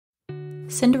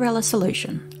Cinderella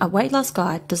Solution, a weight loss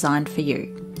guide designed for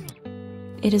you.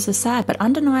 It is a sad but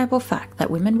undeniable fact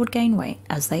that women would gain weight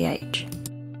as they age.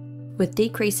 With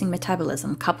decreasing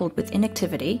metabolism coupled with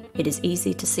inactivity, it is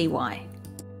easy to see why.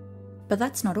 But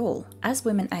that's not all. As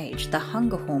women age, the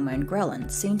hunger hormone ghrelin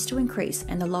seems to increase,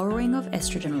 and the lowering of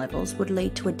estrogen levels would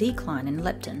lead to a decline in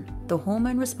leptin, the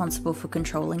hormone responsible for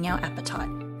controlling our appetite,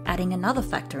 adding another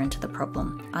factor into the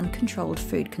problem: uncontrolled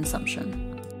food consumption.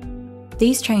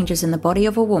 These changes in the body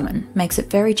of a woman makes it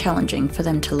very challenging for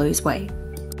them to lose weight.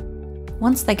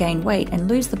 Once they gain weight and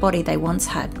lose the body they once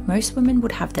had, most women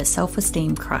would have their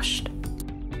self-esteem crushed.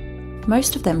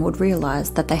 Most of them would realise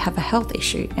that they have a health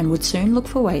issue and would soon look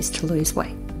for ways to lose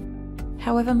weight.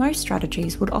 However, most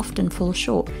strategies would often fall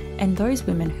short, and those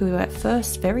women who were at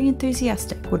first very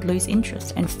enthusiastic would lose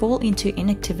interest and fall into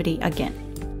inactivity again.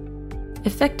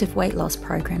 Effective weight loss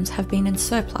programs have been in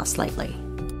surplus lately.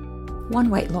 One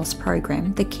weight loss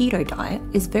program, the keto diet,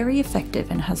 is very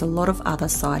effective and has a lot of other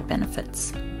side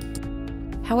benefits.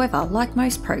 However, like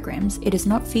most programs, it is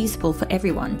not feasible for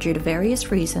everyone due to various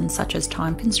reasons such as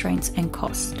time constraints and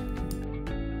cost.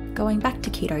 Going back to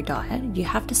keto diet, you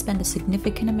have to spend a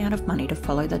significant amount of money to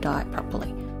follow the diet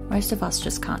properly. Most of us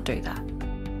just can't do that.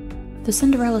 The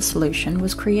Cinderella Solution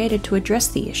was created to address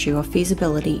the issue of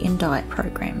feasibility in diet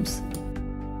programs.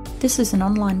 This is an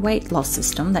online weight loss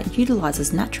system that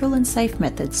utilises natural and safe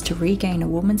methods to regain a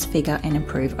woman's figure and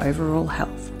improve overall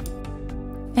health.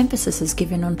 Emphasis is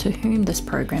given on to whom this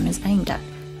program is aimed at.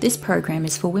 This program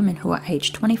is for women who are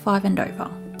aged 25 and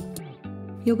over.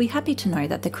 You'll be happy to know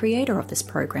that the creator of this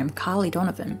program, Carly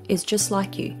Donovan, is just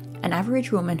like you, an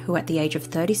average woman who at the age of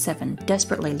 37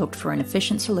 desperately looked for an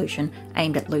efficient solution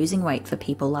aimed at losing weight for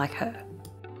people like her.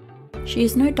 She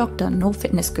is no doctor nor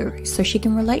fitness guru, so she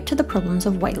can relate to the problems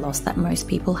of weight loss that most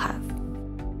people have.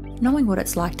 Knowing what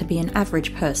it's like to be an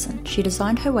average person, she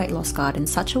designed her weight loss guide in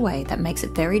such a way that makes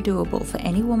it very doable for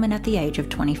any woman at the age of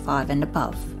 25 and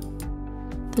above.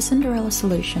 The Cinderella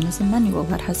Solution is a manual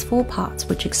that has 4 parts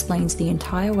which explains the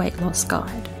entire weight loss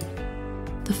guide.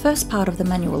 The first part of the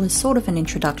manual is sort of an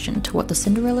introduction to what the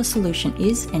Cinderella Solution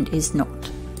is and is not.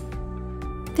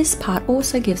 This part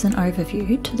also gives an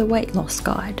overview to the weight loss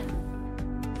guide.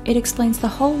 It explains the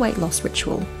whole weight loss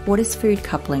ritual, what is food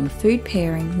coupling, food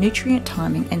pairing, nutrient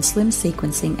timing, and slim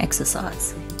sequencing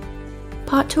exercise.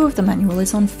 Part 2 of the manual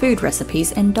is on food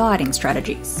recipes and dieting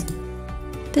strategies.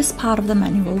 This part of the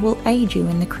manual will aid you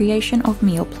in the creation of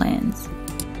meal plans.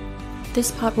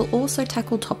 This part will also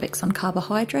tackle topics on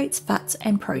carbohydrates, fats,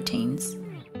 and proteins.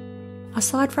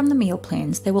 Aside from the meal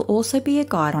plans, there will also be a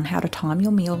guide on how to time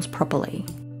your meals properly.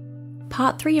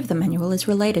 Part 3 of the manual is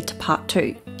related to Part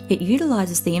 2. It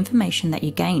utilises the information that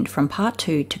you gained from Part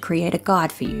 2 to create a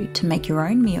guide for you to make your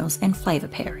own meals and flavour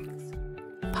pairings.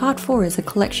 Part 4 is a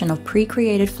collection of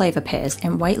pre-created flavour pairs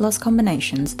and weight loss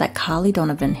combinations that Carly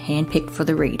Donovan handpicked for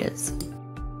the readers.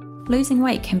 Losing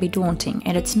weight can be daunting,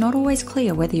 and it's not always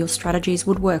clear whether your strategies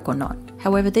would work or not.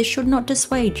 However, this should not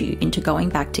dissuade you into going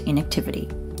back to inactivity.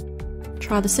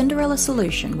 Try the Cinderella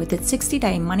Solution with its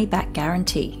 60-day money-back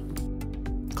guarantee.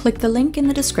 Click the link in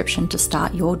the description to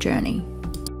start your journey.